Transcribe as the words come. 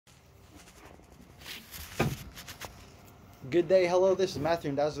Good day, hello, this is Matthew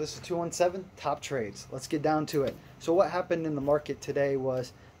and Daz. This is 217 Top Trades. Let's get down to it. So what happened in the market today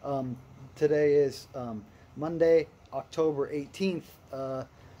was, today is Monday, October 18th.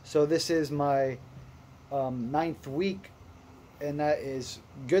 So this is my ninth week, and that is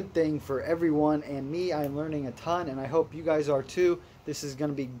good thing for everyone and me. I'm learning a ton, and I hope you guys are too. This is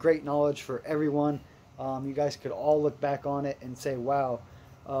going to be great knowledge for everyone. You guys could all look back on it and say, wow,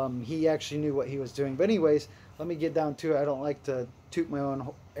 he actually knew what he was doing. But anyways, let me get down to it. I don't like to toot my own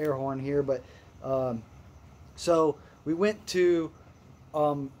air horn here, but so we went to,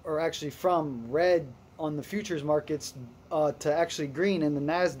 or actually from red on the futures markets to actually green in the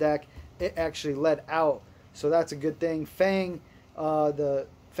Nasdaq. It actually led out, so that's a good thing. The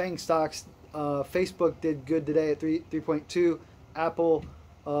FANG stocks, Facebook did good today at 3.2, Apple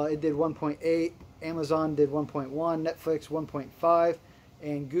it did 1.8, Amazon did 1.1, Netflix 1.5,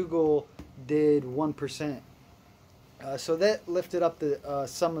 and Google did 1%. So that lifted up the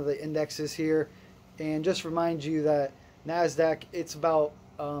some of the indexes here, and just remind you that Nasdaq, it's about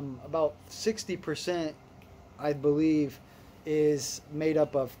 60%, I believe, is made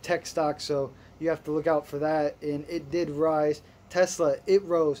up of tech stocks. So you have to look out for that. And it did rise. Tesla, it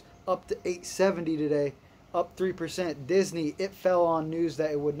rose up to 870 today, up 3%. Disney, it fell on news that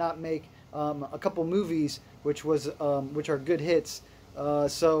it would not make a couple movies, which are good hits.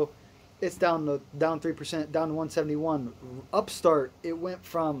 So it's down 3%, down to 171. Upstart, it went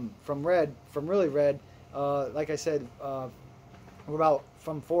from really red, like I said, we're about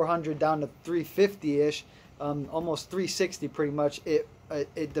from 400 down to 350-ish, almost 360 pretty much. It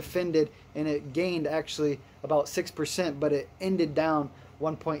defended, and it gained actually about 6%, but it ended down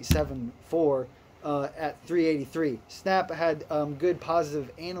 1.74 at 383. Snap had good positive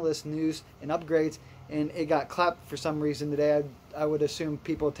analyst news and upgrades, and it got clapped for some reason today. I would assume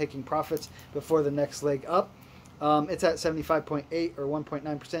people taking profits before the next leg up. It's at 75.8 or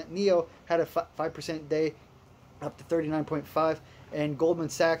 1.9%. NEO had a 5% day, up to 39.5. And Goldman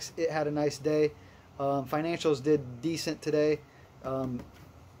Sachs, it had a nice day. Financials did decent today.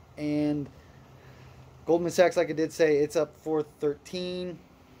 And Goldman Sachs, like I did say, it's up 413.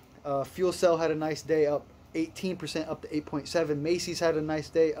 Fuel Cell had a nice day, up 18%, up to 8.7. Macy's had a nice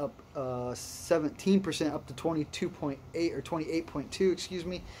day, up 17%, up to 22.8 or 28.2, excuse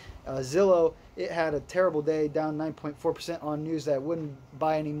me. Zillow, it had a terrible day, down 9.4% on news that it wouldn't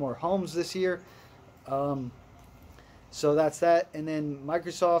buy any more homes this year. So that's that. And then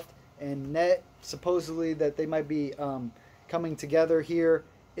Microsoft and Net, supposedly that they might be coming together here.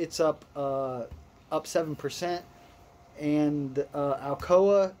 It's up 7%. And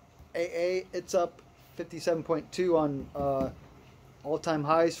Alcoa, AA, it's up 57.2 on all-time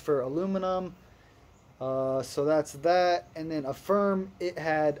highs for aluminum. So that's that. And then Affirm, it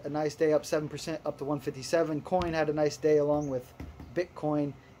had a nice day, up 7%, up to 157. Coin had a nice day along with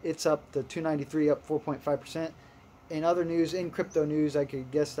Bitcoin. It's up to 293, up 4.5%. In other news, in crypto news, I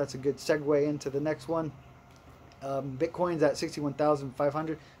could guess that's a good segue into the next one. Bitcoin's at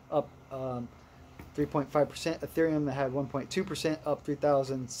 61,500, up 3.5%. Ethereum had 1.2%, up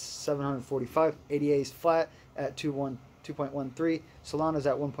 3,745. ADA's flat at 2.13. Solana's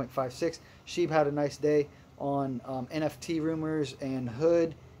at 1.56. Sheep had a nice day on NFT rumors and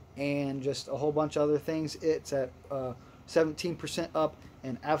Hood and just a whole bunch of other things. It's at 17% up,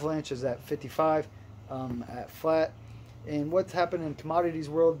 and Avalanche is at 55 at flat. And what's happened in commodities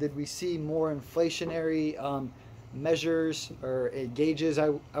world? Did we see more inflationary measures or gauges?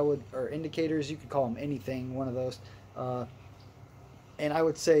 Or indicators, you could call them anything, one of those. And I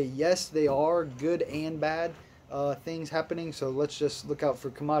would say yes, they are good and bad things happening. So let's just look out for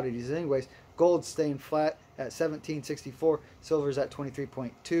commodities. Anyways, gold's staying flat at 1764. Silver's at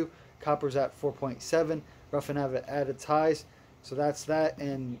 23.2. Copper's at 4.7. Rough and at its highs. So that's that.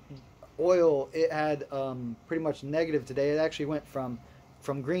 And oil, it had pretty much negative today. It actually went from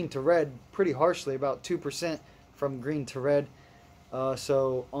green to red pretty harshly, about 2% from green to red.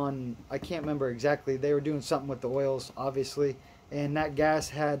 So on, I can't remember exactly, they were doing something with the oils, obviously. And that gas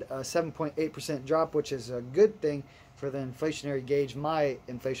had a 7.8% drop, which is a good thing for the inflationary gauge. My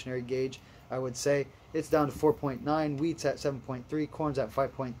inflationary gauge, I would say. It's down to 4.9. Wheat's at 7.3. Corn's at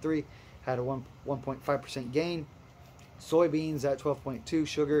 5.3. Had a 1.5% gain. Soybeans at 12.2.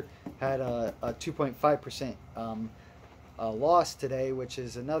 Sugar had a 2.5% loss today, which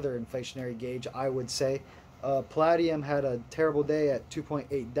is another inflationary gauge, I would say. Palladium had a terrible day at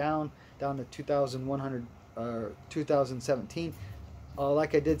 2.8 down to 2,100 2017.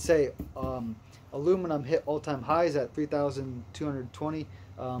 Like I did say, aluminum hit all-time highs at 3,220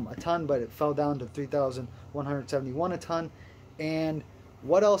 a ton, but it fell down to 3,171 a ton. And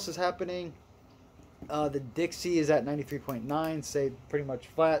what else is happening? The Dixie is at 93.9, stayed pretty much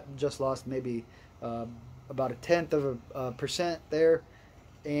flat, just lost maybe about a tenth of a percent there.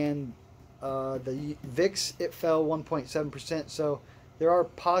 And the VIX, it fell 1.7%. So there are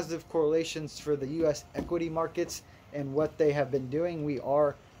positive correlations for the U.S. equity markets and what they have been doing. We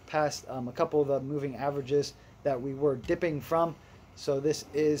are past a couple of the moving averages that we were dipping from. So this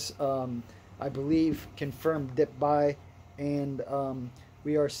is, I believe, confirmed dip buy. And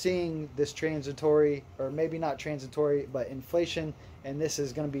we are seeing this transitory, or maybe not transitory, but inflation. And this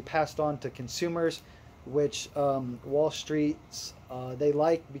is going to be passed on to consumers, which Wall Street's they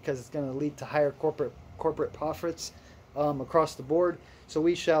like, because it's going to lead to higher corporate profits across the board. So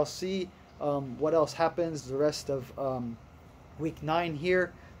we shall see what else happens the rest of week 9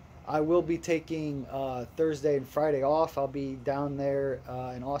 here. I will be taking Thursday and Friday off. I'll be down there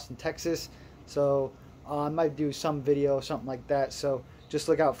in Austin, Texas. So I might do some video, something like that. So just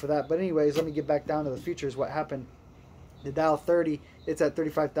look out for that. But anyways, let me get back down to the futures. What happened? The Dow 30, it's at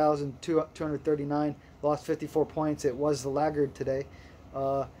 35,239, lost 54 points. It was the laggard today.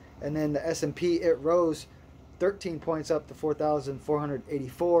 And then the S&P, it rose 13 points up to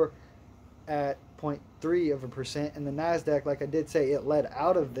 4,484 at 0.3%. And the Nasdaq, like I did say, it led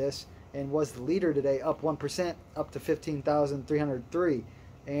out of this and was the leader today, up 1%, up to 15,303.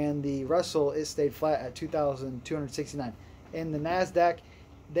 And the Russell, it stayed flat at 2,269. And the Nasdaq,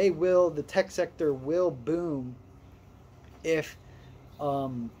 the tech sector will boom if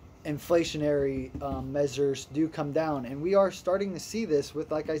inflationary measures do come down. And we are starting to see this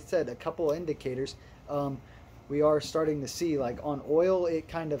with, like I said, a couple indicators. We are starting to see, like on oil, it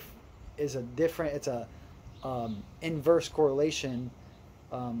kind of is it's a inverse correlation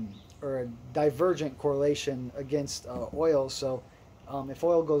or a divergent correlation against oil. So if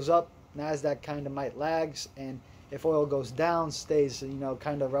oil goes up, Nasdaq kind of might lags, and if oil goes down, stays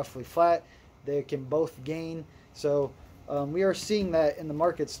kind of roughly flat, they can both gain. So we are seeing that in the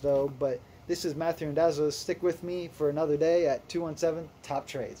markets though. But this is Matthew and Dazzle. Stick with me for another day at 217 Top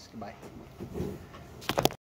Trades. Goodbye.